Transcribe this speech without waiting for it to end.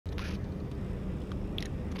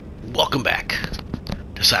Welcome back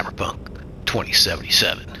to Cyberpunk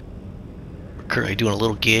 2077. We're currently doing a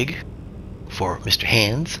little gig for Mr.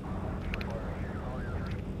 Hands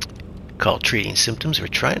called Treating Symptoms. We're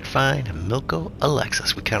trying to find Milko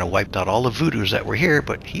Alexis. We kind of wiped out all the voodoos that were here,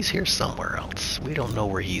 but he's here somewhere else. We don't know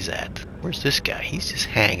where he's at. Where's this guy? He's just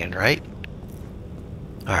hanging, right?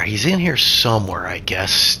 Alright, he's in here somewhere, I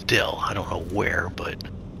guess, still. I don't know where, but...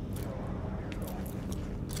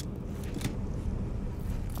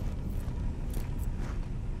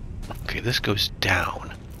 Okay, this goes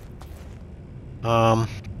down.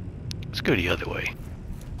 Let's go the other way.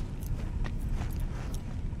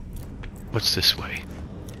 What's this way?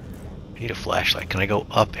 I need a flashlight. Can I go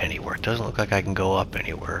up anywhere? It doesn't look like I can go up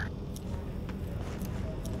anywhere.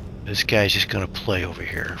 This guy's just gonna play over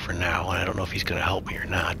here for now, and I don't know if he's gonna help me or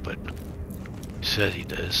not, but he says he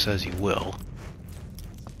does, says he will.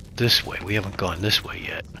 This way. We haven't gone this way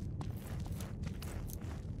yet.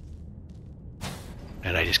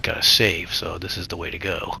 And I just gotta save, so this is the way to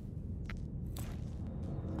go.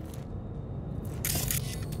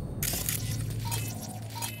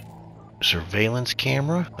 Surveillance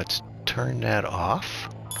camera. Let's turn that off.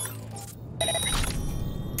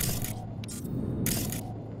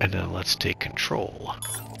 And then let's take control.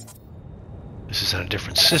 This is on a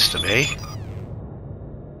different system, eh?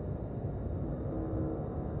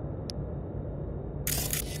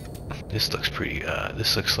 This looks pretty,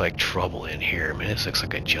 this looks like trouble in here. Man, this looks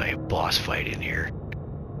like a giant boss fight in here.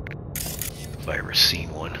 If I ever seen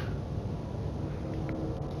one.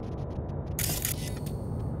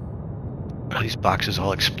 Are these boxes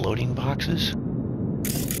all exploding boxes?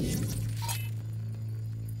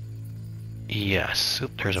 Yes.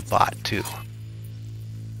 Oop, there's a bot too.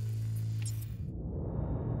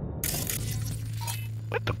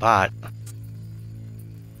 But the bot...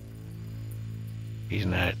 he's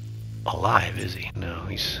not alive, is he? No,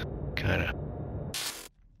 he's kind of...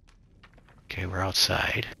 Okay, we're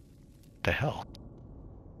outside. What the hell?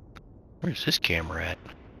 Where's this camera at?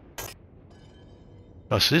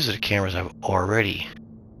 Oh, so these are the cameras I've already...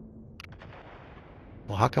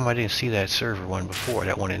 Well, how come I didn't see that server one before?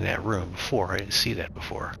 That one in that room before. I didn't see that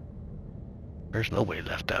before. There's nobody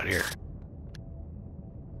left out here.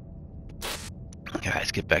 Alright,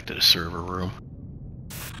 let's get back to the server room.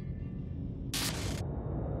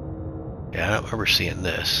 Yeah, I don't remember seeing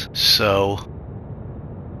this. So...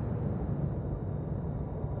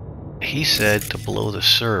 he said to blow the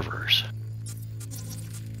servers.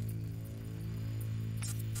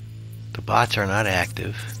 The bots are not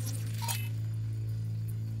active.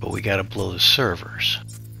 But we gotta blow the servers.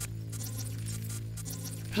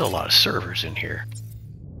 There's a lot of servers in here.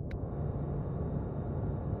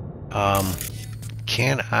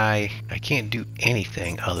 Can I can't do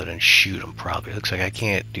anything other than shoot them probably. It looks like I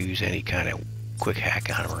can't use any kind of quick hack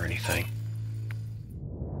on them or anything.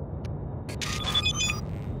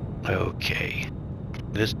 Okay.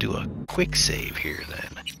 Let's do a quick save here then.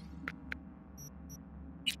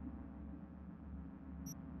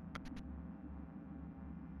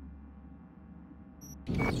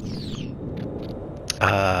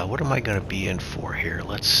 What am I going to be in for here?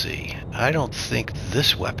 Let's see. I don't think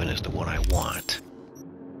this weapon is the one I want.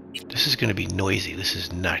 This is going to be noisy. This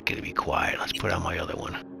is not going to be quiet. Let's put on my other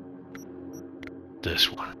one.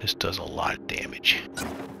 This one. This does a lot of damage.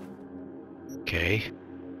 Okay.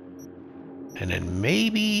 And then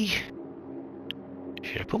maybe...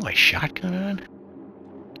 should I put my shotgun on?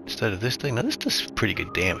 Instead of this thing? Now this does pretty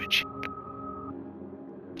good damage.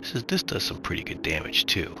 This does some pretty good damage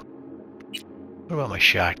too. What about my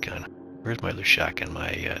shotgun? Where's my other shotgun?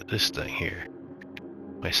 My this thing here.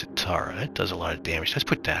 My Sitara. That does a lot of damage. Let's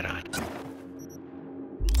put that on.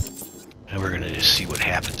 And we're gonna just see what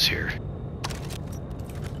happens here.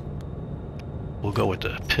 We'll go with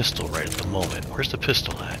the pistol right at the moment. Where's the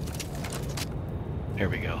pistol at? There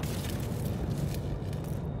we go.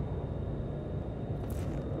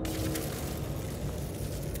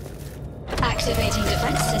 Activating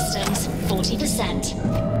defense systems,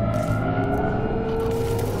 40%.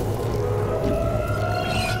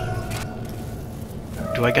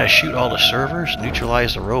 Do I gotta shoot all the servers?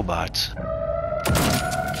 Neutralize the robots.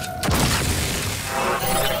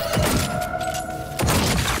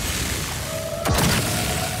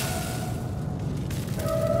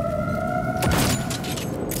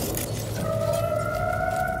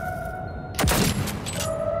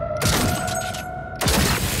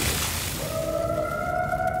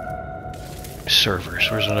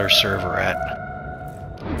 Servers. Where's another server at?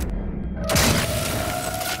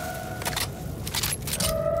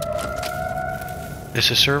 This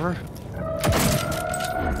a server?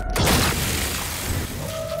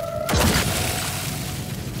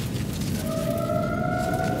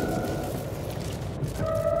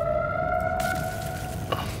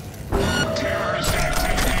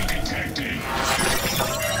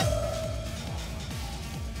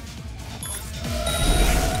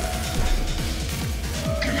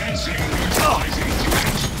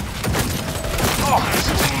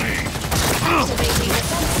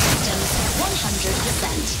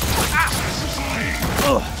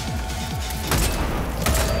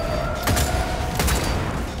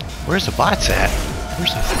 Where's the bots at?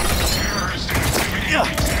 Where's the...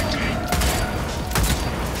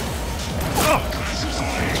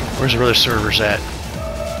 Where's the other servers at?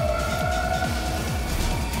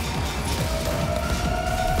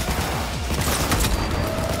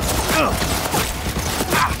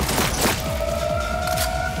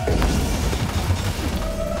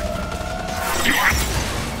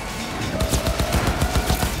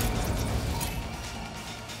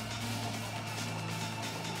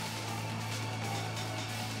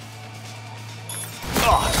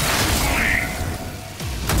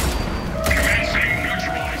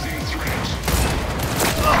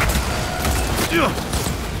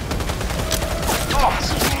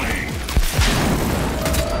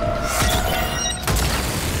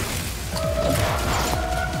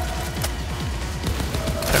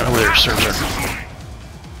 Server. System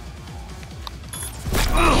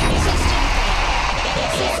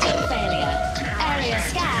failure. Area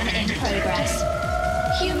scan in progress.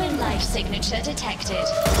 Human life signature detected.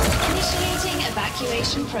 Initiating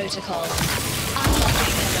evacuation protocol.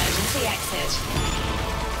 Unlocking emergency exit.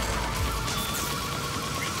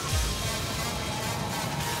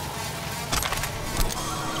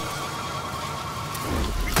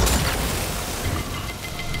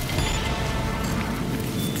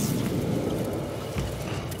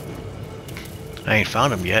 I ain't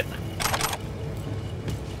found him yet.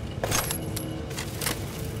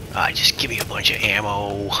 Ah, just give me a bunch of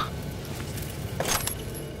ammo.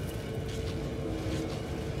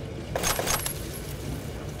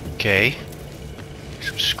 Okay.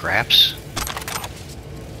 Some scraps.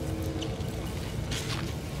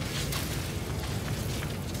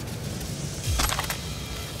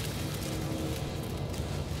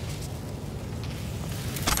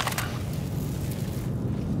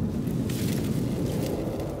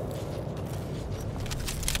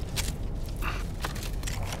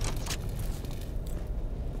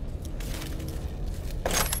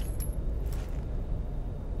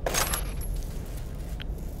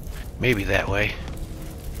 Maybe that way.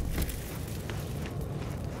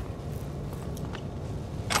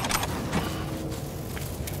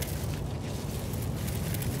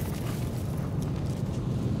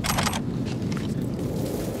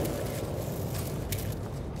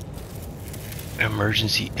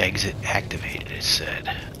 Emergency exit activated, it said.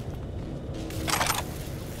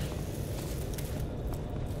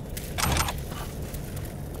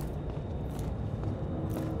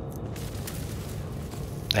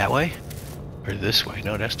 That way? Or this way?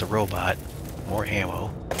 No, that's the robot. More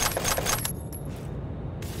ammo.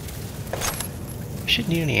 Shouldn't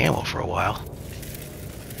need any ammo for a while.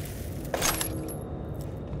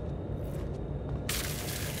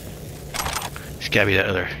 There's gotta be that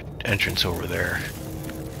other entrance over there.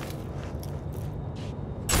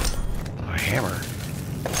 A hammer.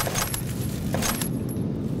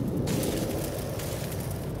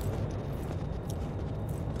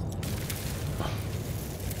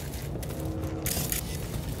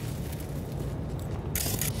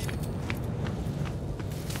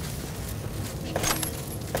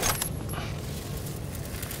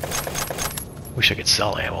 Wish I could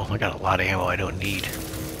sell ammo. I got a lot of ammo I don't need.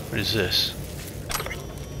 What is this?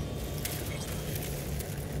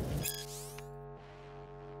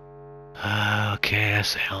 Okay,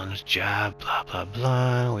 that's Alan's job. Blah blah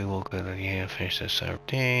blah. We will go to the finish this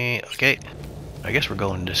everything. Okay, I guess we're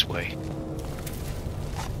going this way.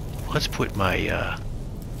 Let's put my yeah,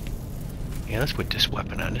 let's put this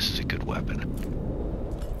weapon on. This is a good weapon.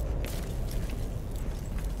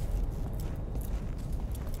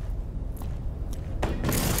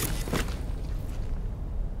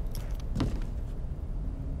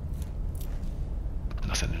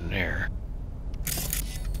 Nothing in there.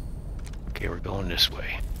 Okay, we're going this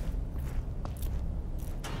way.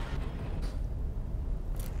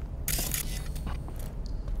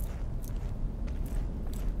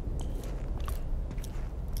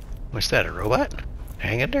 What's that, a robot?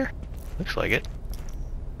 Hanging there? Looks like it.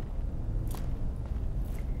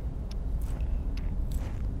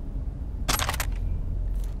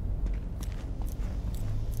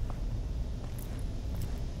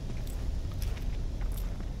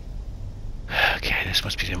 Okay, this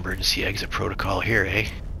must be the emergency exit protocol here, eh?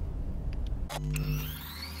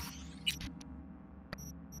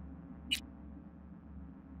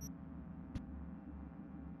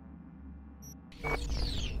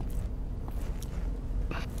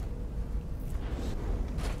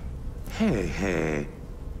 Hey,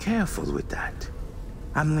 careful with that.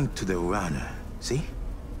 I'm linked to the runner, see?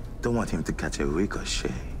 Don't want him to catch a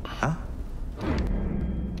ricochet, huh?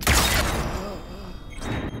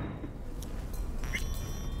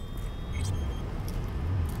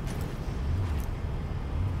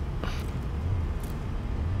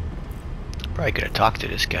 Probably could have talked to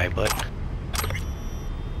this guy, but...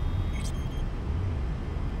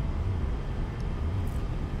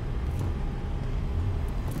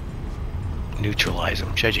 Neutralize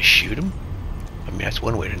him. Should I just shoot him? I mean, that's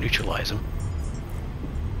one way to neutralize him.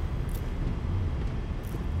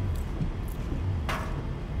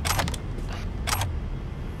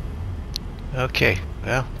 Okay,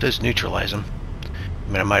 well, it does neutralize him.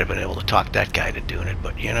 I mean, I might have been able to talk that guy to doing it,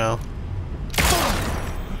 but you know.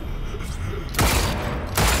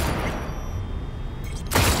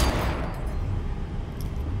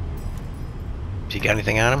 Has he got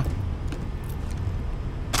anything on him?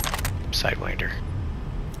 Sidewinder.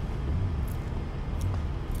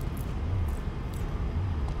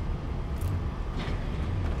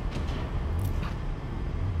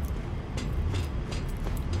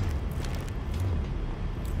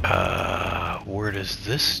 Where does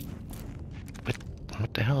this...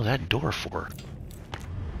 What the hell is that door for?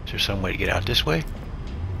 Is there some way to get out this way?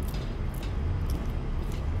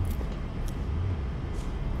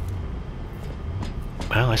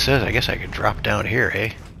 Well, it says I guess I could drop down here,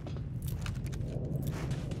 eh?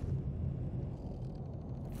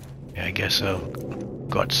 Yeah, I guess so.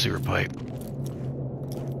 Go out the sewer pipe.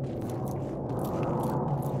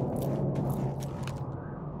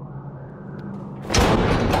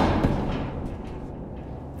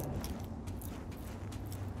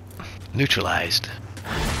 Neutralized.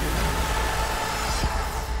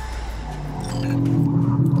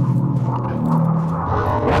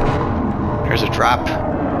 There's a drop. Do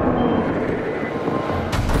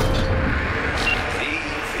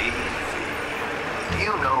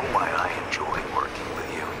you know why I enjoy working with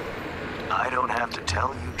you? I don't have to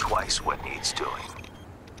tell you twice what needs doing.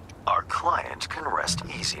 Our client can rest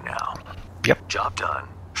easy now. Yep. Job done.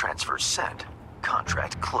 Transfer sent.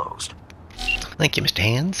 Contract closed. Thank you, Mr.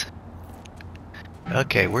 Hands.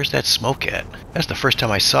 Okay, where's that smoke at? That's the first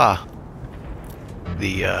time I saw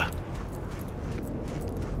the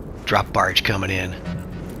drop barge coming in.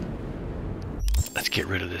 Let's get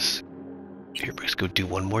rid of this. Here, let's go do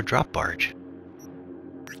one more drop barge.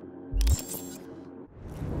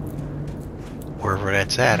 Wherever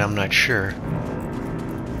that's at, I'm not sure.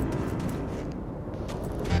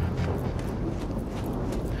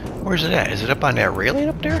 Where's it at? Is it up on that railing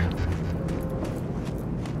up there?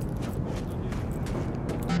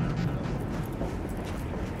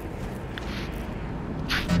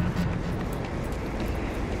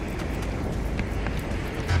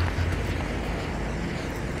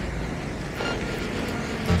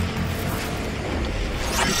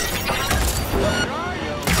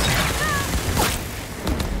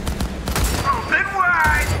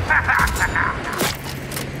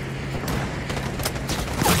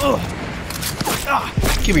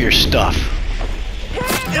 Give me your stuff.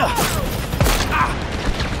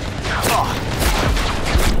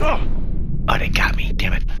 Oh, they got me,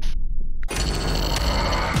 damn it.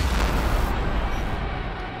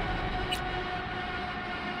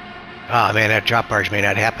 Ah, man, that drop barge may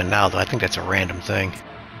not happen now, though. I think that's a random thing.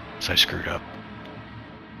 So I screwed up.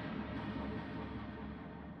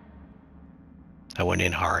 I went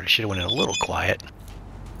in hard. Should have went in a little quiet.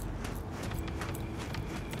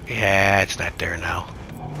 Yeah, it's not there now.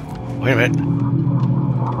 Wait a minute.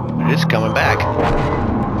 It is coming back.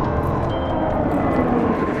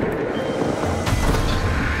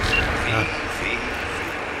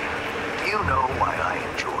 You know why I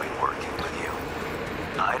enjoy working with you.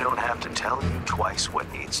 I don't have to tell you twice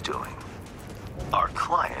what needs doing. Our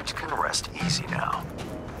client can rest easy now.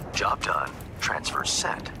 Job done. Transfer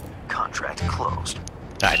sent. Contract closed.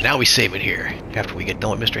 Alright, now we save it here. After we get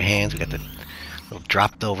done with Mr. Hands, we got the little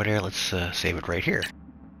dropped over there. Let's save it right here.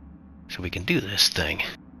 So we can do this thing.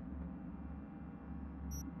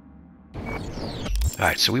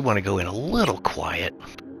 Alright, so we want to go in a little quiet.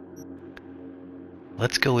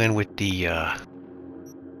 Let's go in with the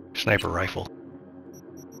sniper rifle.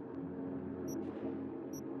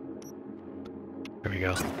 There we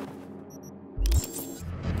go.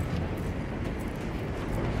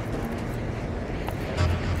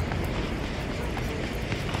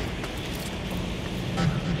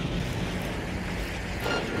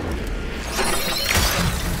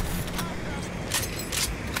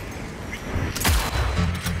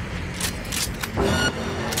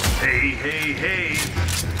 Hey.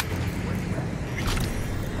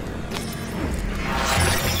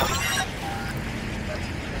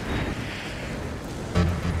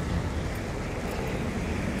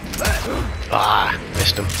 Ah,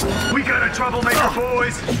 missed him. We got a troublemaker,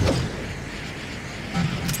 boys.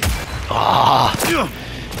 Ah,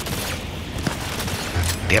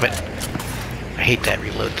 damn it! I hate that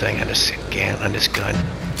reload thing on this gun.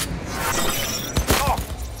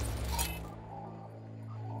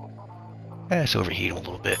 Let's overheat him a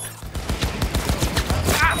little bit.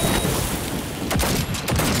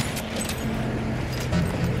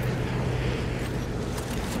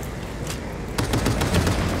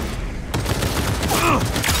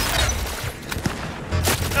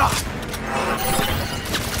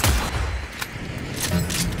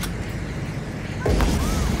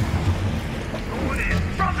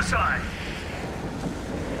 From the side.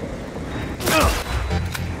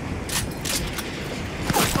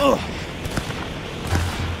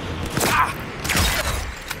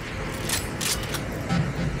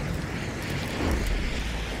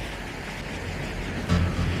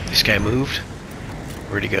 This guy moved?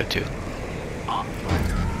 Where'd he go to?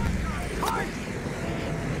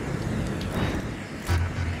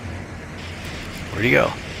 Where'd he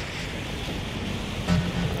go?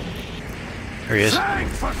 There he is.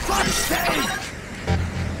 For fuck's sake!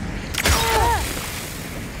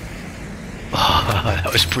 Oh,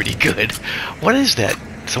 that was pretty good. What is that?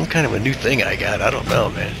 Some kind of a new thing I got. I don't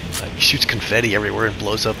know, man. Like, he shoots confetti everywhere and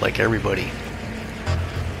blows up like everybody.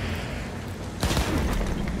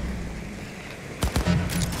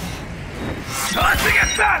 Time to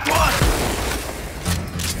get that one!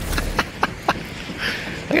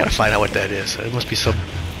 I gotta find out what that is. It must be some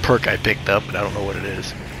perk I picked up, but I don't know what it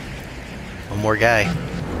is. One more guy.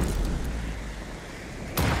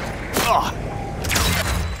 Oh.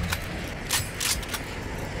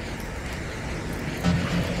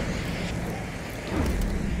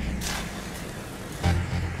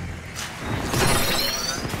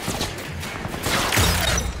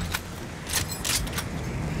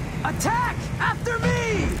 Attack! After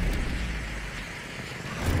me!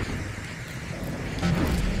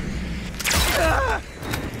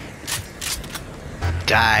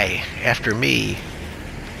 Die after me.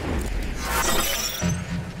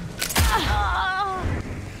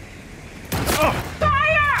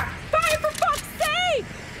 Fire! Fire for fuck's sake!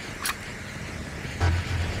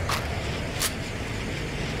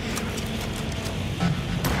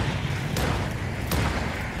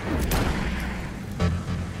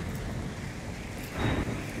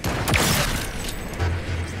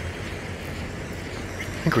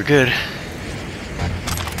 I think we're good.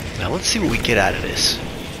 Now let's see what we get out of this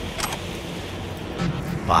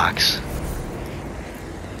box.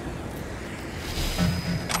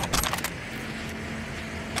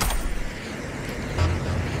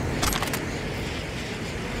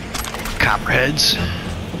 Copperheads.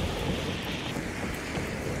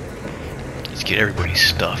 Let's get everybody's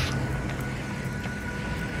stuff.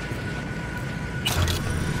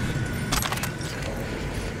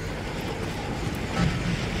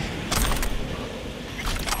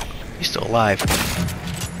 He's still alive.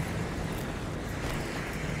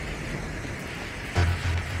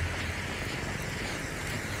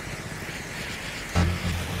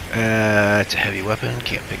 It's a heavy weapon.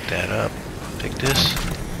 Can't pick that up. Pick this.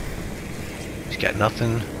 He's got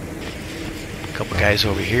nothing. A couple guys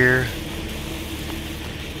over here.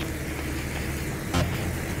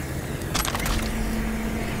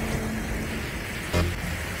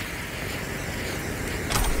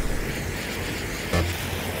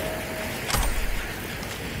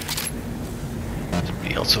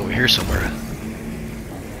 Somebody else over here somewhere.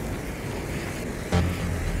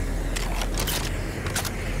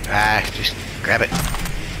 Ah, just grab it.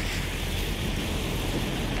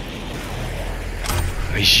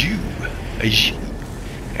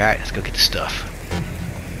 Alright, let's go get the stuff.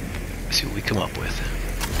 Let's see what we come up with.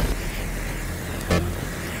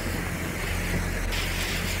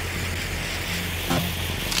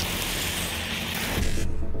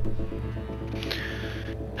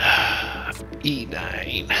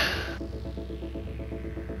 E9.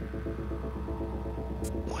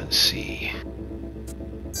 1C.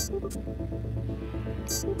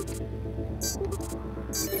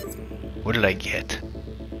 What did I get?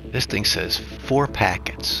 This thing says 4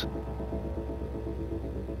 packets.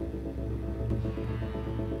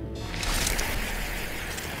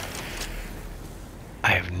 I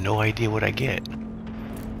have no idea what I get.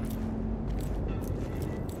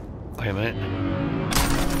 Wait a minute.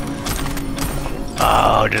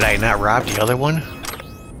 Oh, did I not rob the other one?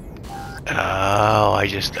 Oh,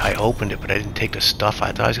 I opened it, but I didn't take the stuff.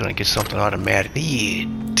 I thought I was gonna get something automatic. You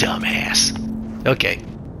dumbass. Okay.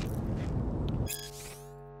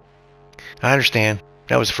 I understand.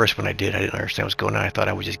 That was the first one I did. I didn't understand what's going on. I thought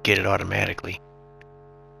I would just get it automatically.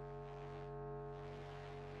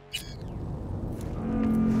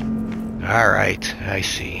 Alright, I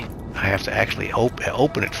see. I have to actually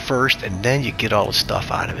open it first, and then you get all the stuff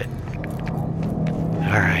out of it.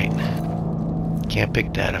 Alright. Can't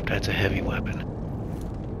pick that up. That's a heavy weapon.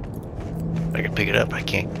 I can pick it up. I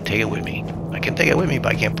can't take it with me. I can take it with me,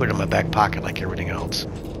 but I can't put it in my back pocket like everything else.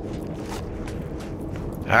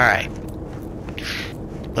 Alright.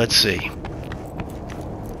 Let's see.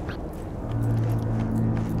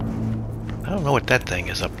 I don't know what that thing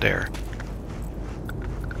is up there.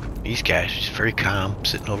 These guys are just very calm,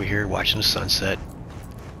 sitting over here watching the sunset.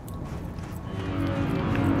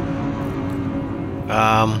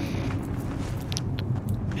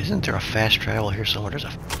 Isn't there a fast travel here somewhere? There's a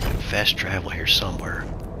fast travel here somewhere.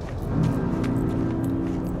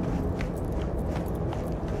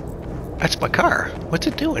 That's my car. What's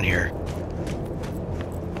it doing here?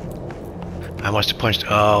 I must have punched...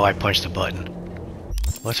 Oh, I punched the button.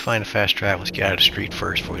 Let's find a fast travel. Let's get out of the street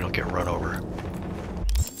first before we don't get run over.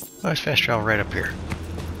 Oh, there's fast travel right up here.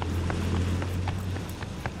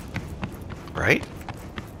 Right?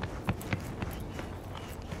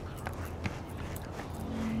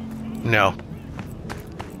 No.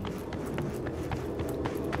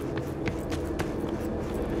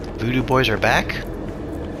 Voodoo boys are back?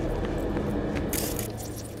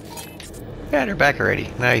 Yeah, they're back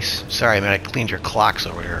already. Nice. Sorry, man, I cleaned your clocks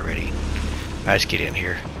over there already. Let's get in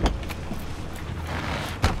here.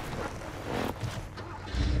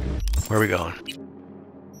 Where are we going?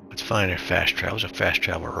 Let's find a fast travel. There's a fast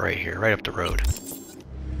travel right here, right up the road.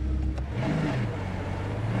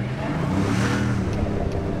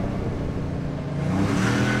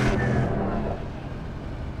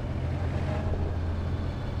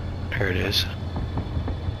 There it is.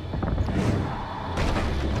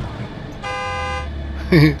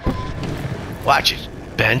 Watch it,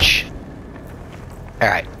 bench.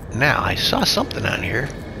 Alright, now I saw something on here.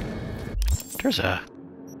 There's a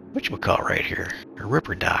whatchamacallit right here. A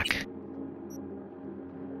ripper dock.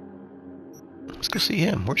 Let's go see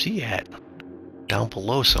him. Where's he at? Down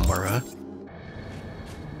below somewhere, huh?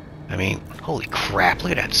 I mean, holy crap,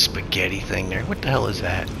 look at that spaghetti thing there. What the hell is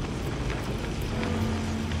that?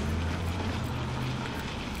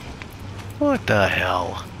 What the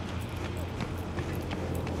hell?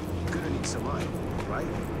 Gonna need some money, right?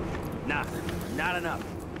 Nah, not enough.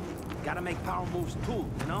 Gotta make power moves too,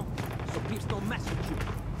 you know? So peeps don't mess with you.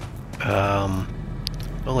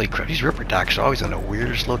 Holy crap, these ripper docks are always in the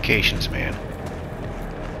weirdest locations, man.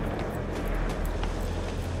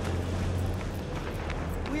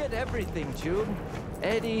 We had everything, Jude.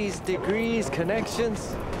 Eddies, degrees,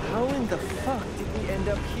 connections. How in the fuck did we end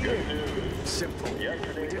up here? Simple.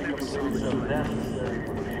 Yesterday, we didn't receive some necessary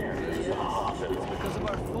repairs to the hospital. Because of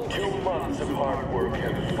our fault. 2 months of hard work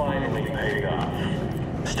have finally paid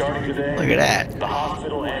off. Starting today, Look at that. the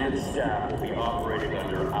hospital and its staff will be operating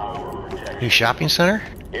under our protection. New shopping center?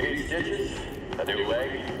 Any stitches? A new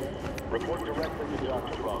leg? Report directly to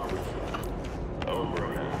Dr. Roberts. Over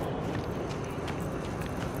and out.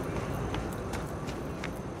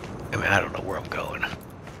 I mean, I don't know where I'm going.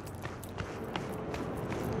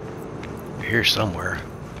 Here somewhere.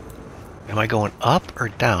 Am I going up or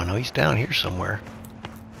down? No, he's down here somewhere.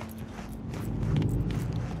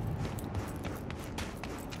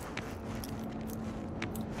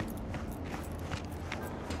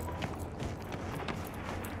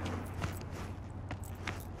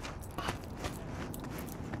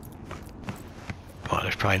 Oh,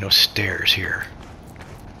 there's probably no stairs here.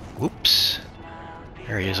 Whoops.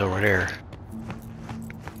 There he is over there.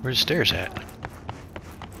 Where's the stairs at?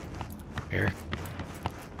 Here.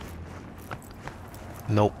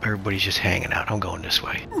 Nope, everybody's just hanging out. I'm going this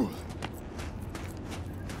way.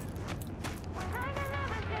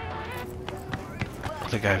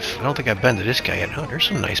 I don't think I've been to this guy yet. Oh, there's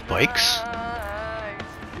some nice bikes.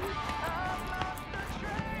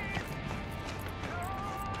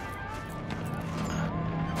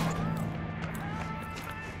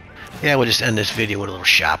 Yeah, we'll just end this video with a little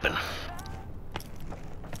shopping.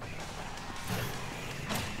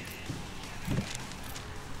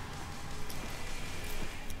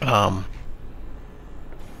 What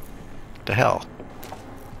the hell?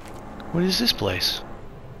 What is this place?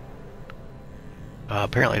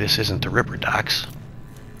 Apparently this isn't the Ripper Docks.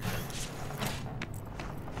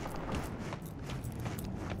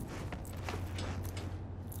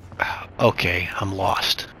 Okay, I'm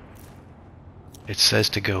lost. It says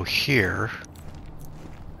to go here.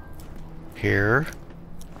 Here.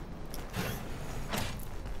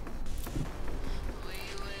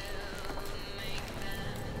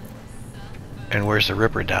 And where's the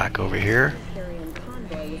Ripper Dock? Over here?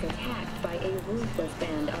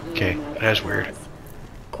 Okay, that's weird.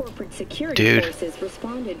 Dude.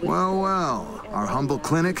 Well, well, our humble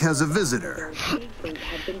clinic has a visitor.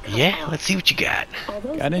 Yeah, let's see what you got.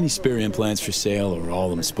 Got any spare implants for sale, or all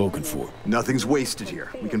of them spoken for? Nothing's wasted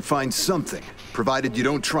here. We can find something, provided you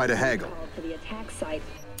don't try to haggle. site.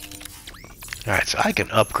 Alright, so I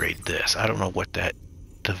can upgrade this. I don't know what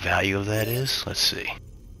the value of that is. Let's see.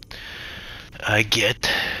 I get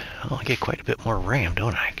quite a bit more RAM,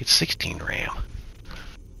 don't I? I get 16 RAM.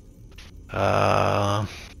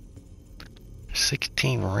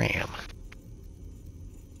 16 RAM.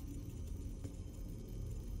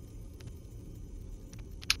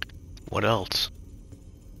 What else?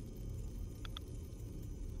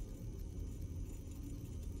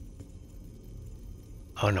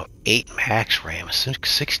 Oh no, 8 max RAM.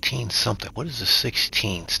 16 something. What does the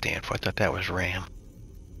 16 stand for? I thought that was RAM.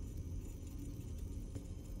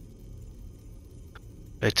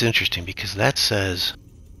 It's interesting because that says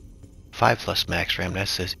 5 plus max RAM. That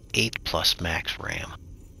says 8 plus max RAM.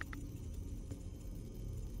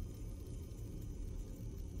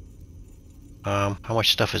 How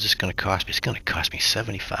much stuff is this going to cost me? It's going to cost me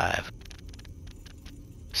 75.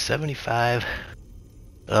 75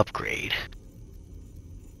 upgrade.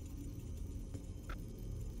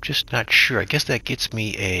 Just not sure. I guess that gets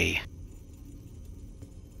me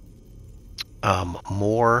a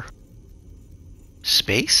more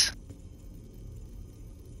space.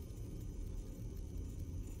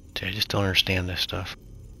 I just don't understand this stuff.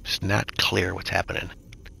 It's not clear what's happening.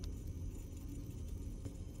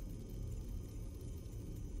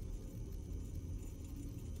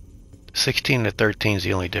 $16 to $13 is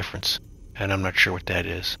the only difference, and I'm not sure what that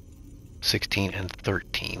is. 16 and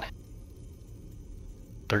 13.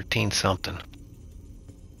 13 something.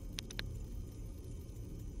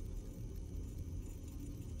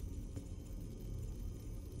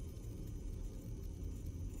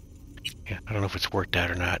 Yeah, I don't know if it's worked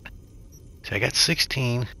out or not. See, I got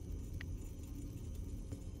 16.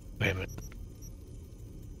 Wait a minute.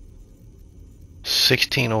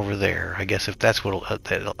 16 over there. I guess if that's what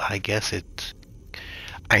I guess it's,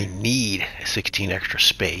 I need 16 extra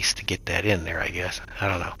space to get that in there, I guess. I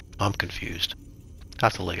don't know. I'm confused. I'll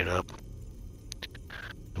have to look it up.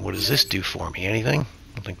 And what does this do for me? Anything?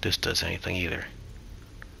 I don't think this does anything either.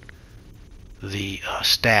 The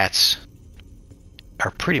stats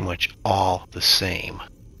are pretty much all the same,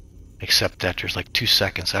 except that there's like 2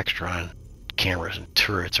 seconds extra on cameras and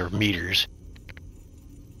turrets or meters.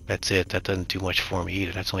 That's it. That doesn't do much for me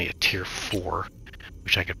either. That's only a tier 4,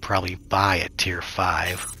 which I could probably buy at tier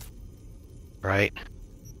 5, right?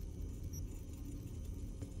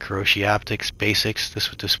 Kiroshi optics basics. This is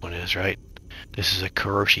what this one is, right? This is a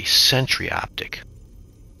Kiroshi Sentry optic.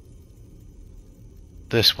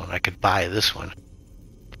 This one, I could buy this one.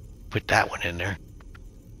 Put that one in there.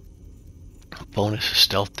 Bonus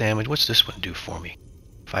stealth damage. What's this one do for me?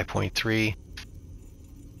 5.3,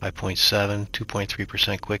 5.7,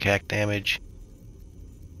 2.3% quick hack damage,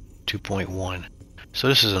 2.1. So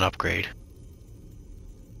this is an upgrade.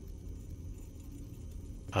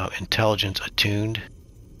 Intelligence attuned.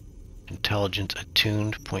 Intelligence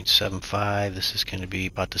attuned 0.75. This is going to be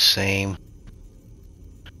about the same.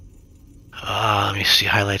 Let me see.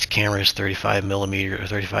 Highlights cameras 35 millimeter or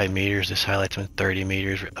 35 meters. This highlights them 30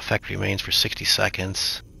 meters. Effect remains for 60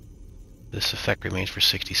 seconds. This effect remains for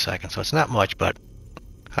 60 seconds. So it's not much, but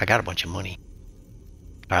I got a bunch of money.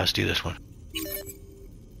 Alright, let's do this one.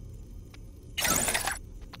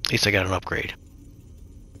 At least I got an upgrade.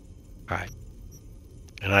 Alright.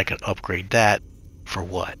 And I can upgrade that for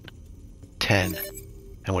what? 10.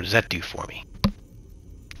 And what does that do for me?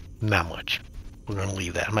 Not much. We're going to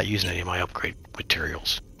leave that. I'm not using any of my upgrade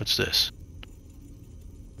materials. What's this?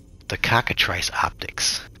 The Cockatrice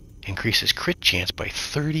Optics. Increases crit chance by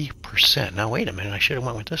 30%. Now wait a minute, I should have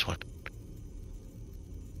went with this one.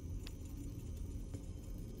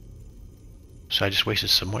 So I just wasted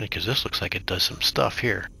some money because this looks like it does some stuff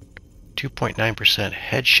here. 2.9%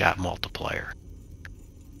 headshot multiplier.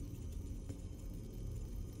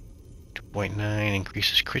 2.9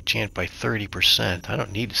 increases crit chance by 30%. I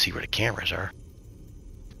don't need to see where the cameras are.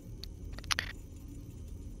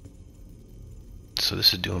 So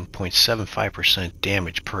this is doing 0.75%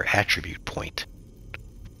 damage per attribute point.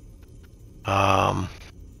 So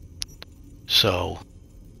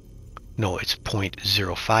no, it's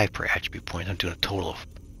 0.05 per attribute point. I'm doing a total of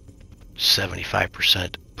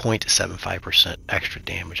 75%, 0.75% extra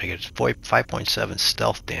damage. I get 5.7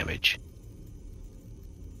 stealth damage.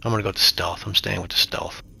 I'm gonna go with the stealth. I'm staying with the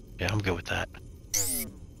stealth. Yeah, I'm good with that.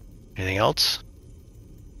 Anything else?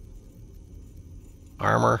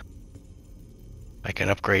 Armor. I can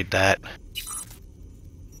upgrade that.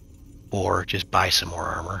 Or just buy some more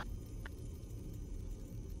armor.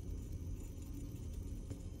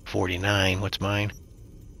 49. What's mine?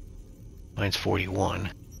 Mine's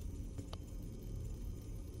 41.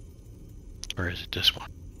 Or is it this one?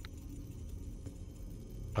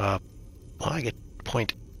 Well, I get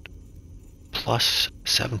plus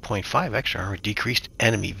 7.5 extra armor, decreased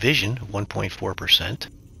enemy vision 1.4%.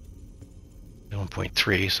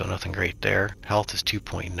 1.3, so nothing great there. Health is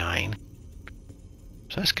 2.9.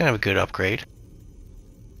 So that's kind of a good upgrade.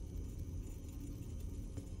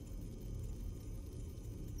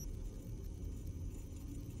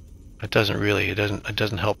 It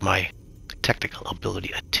doesn't help my technical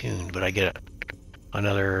ability attune, but I get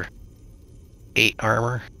another 8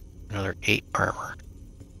 armor. Another 8 armor.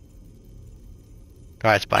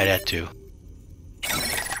 Alright, let's buy that too.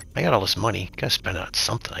 I got all this money. Gotta spend it on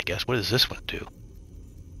something, I guess. What does this one do?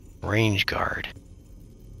 Range guard.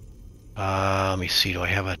 Let me see. Do I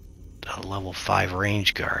have a level 5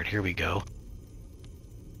 range guard? Here we go.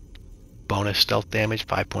 Bonus stealth damage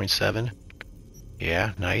 5.7.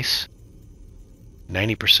 Yeah, nice.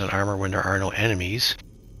 90% armor when there are no enemies.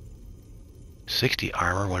 60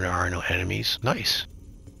 armor when there are no enemies. Nice.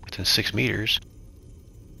 Within 6 meters.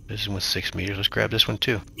 This is with 6 meters. Let's grab this one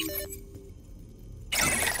too.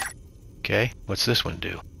 Okay, what's this one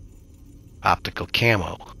do? Optical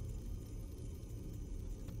camo.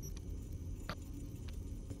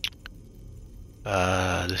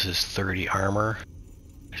 This is 30 armor.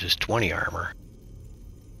 This is 20 armor.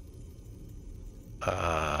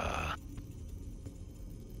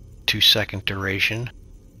 2-second duration.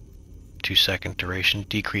 2-second duration.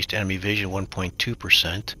 Decreased enemy vision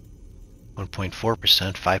 1.2%.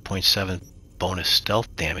 1.4%. 5.7 bonus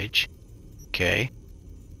stealth damage. Okay.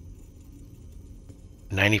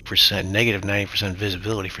 90%, negative 90%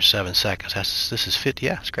 visibility for 7 seconds. This is fit.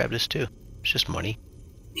 Yeah, let's grab this too. It's just money.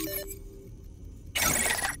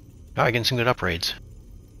 Alright, getting some good upgrades.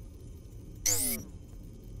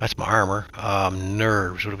 That's my armor.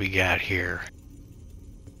 Nerves. What do we got here?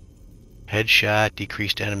 Headshot,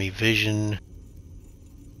 decreased enemy vision.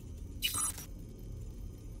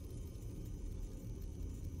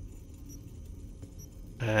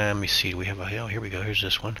 Let me see. Do we have a... Oh, here we go. Here's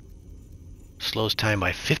this one. Slows time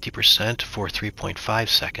by 50% for 3.5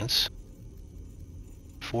 seconds.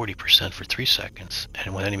 40% for 3 seconds.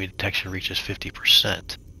 And when enemy detection reaches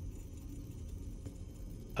 50%.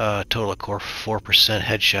 Total of 4%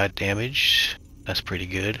 headshot damage. That's pretty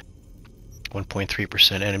good.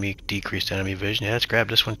 1.3% enemy decreased enemy vision. Yeah, let's grab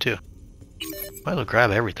this one too. Might as well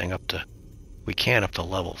grab everything up to... We can up to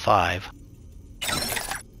level 5.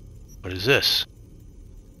 What is this?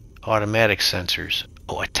 Automatic sensors.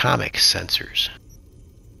 Oh, atomic sensors.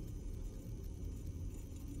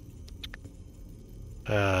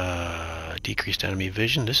 Decreased enemy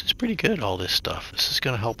vision. This is pretty good, all this stuff. This is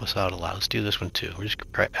going to help us out a lot. Let's do this one too. We're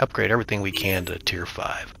just going to upgrade everything we can to tier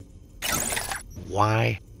 5.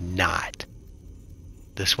 Why not?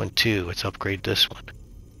 This one too. Let's upgrade this one.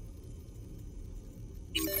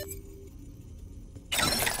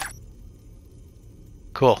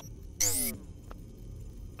 Cool.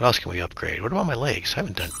 What else can we upgrade? What about my legs? I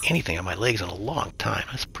haven't done anything on my legs in a long time.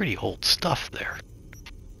 That's pretty old stuff there.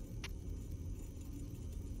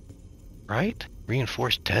 Right?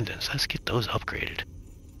 Reinforced tendons. Let's get those upgraded.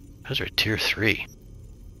 Those are tier 3.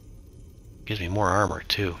 Gives me more armor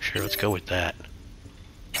too. Sure, let's go with that.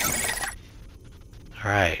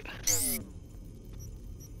 Alright.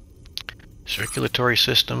 Circulatory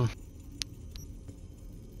system.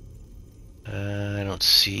 I don't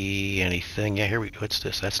see anything. Yeah, here we go. What's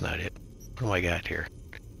this? That's not it. What do I got here?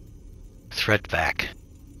 Threat vac.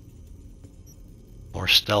 More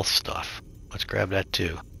stealth stuff. Let's grab that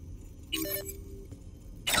too.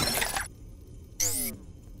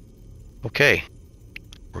 Okay.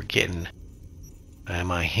 We're getting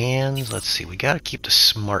my hands. Let's see. We got to keep the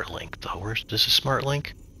smart link though. Where's this? Is smart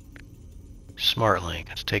link? Smart link.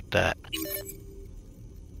 Let's take that.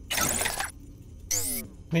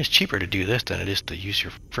 I mean, it's cheaper to do this than it is to use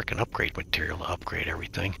your frickin' upgrade material to upgrade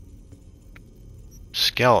everything.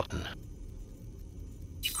 Skeleton.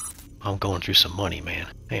 I'm going through some money, man.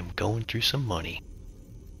 I am going through some money.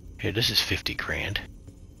 Here, this is 50 grand.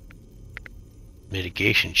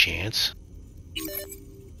 Mitigation chance.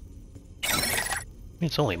 I mean,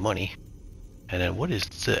 it's only money. And then what is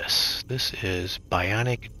this? This is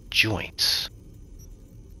bionic joints.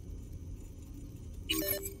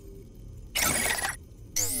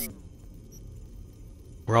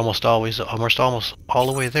 We're almost all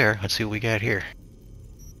the way there. Let's see what we got here.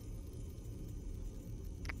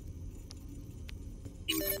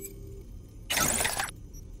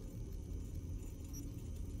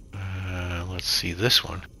 Let's see this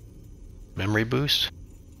one. Memory boost.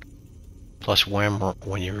 Plus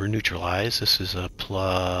when you're neutralized. This is a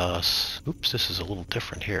plus... Oops, this is a little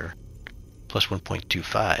different here. Plus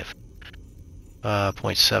 1.25.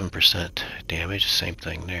 0.7% damage. Same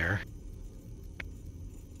thing there.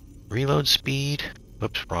 Reload speed.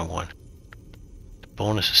 Whoops, wrong one.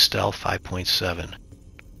 Bonus is stealth 5.7.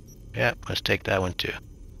 Yeah, let's take that one too.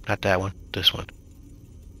 Not that one, this one.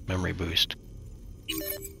 Memory boost.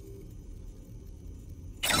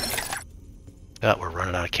 Oh, we're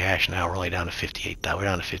running out of cash now. We're only down to 58,000. We're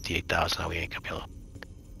down to 58,000 now. We ain't gonna be able to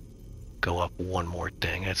go up one more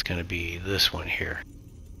thing. That's gonna be this one here.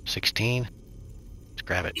 16. Let's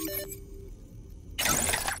grab it.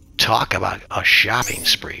 Talk about a shopping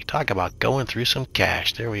spree. Talk about going through some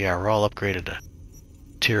cash. There we are. We're all upgraded to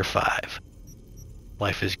tier 5.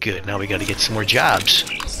 Life is good. Now we got to get some more jobs.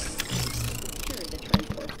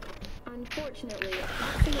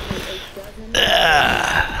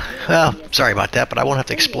 Well, sorry about that, but I won't have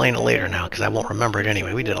to explain it later now because I won't remember it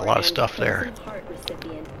anyway. We did a lot of stuff there.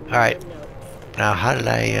 Alright. Now, how did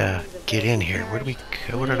I get in here? Where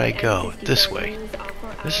did I go? This way.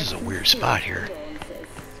 This is a weird spot here.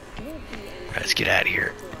 Alright, let's get out of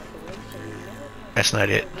here. That's not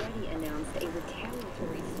it.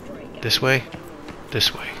 This way?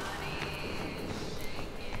 This way.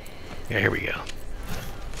 Yeah, here we go.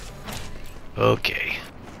 Okay.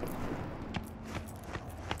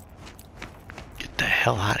 Get the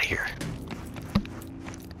hell out of here.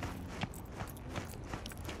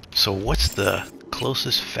 So what's the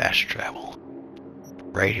closest fast travel?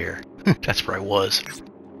 Right here. That's where I was.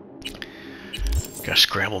 Gotta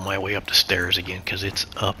scramble my way up the stairs again because it's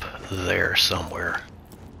up there somewhere.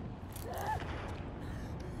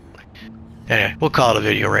 Anyway, we'll call it a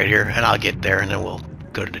video right here, and I'll get there, and then we'll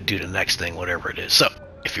go to do the next thing, whatever it is. So,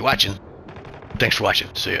 if you're watching, thanks for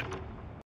watching. See ya.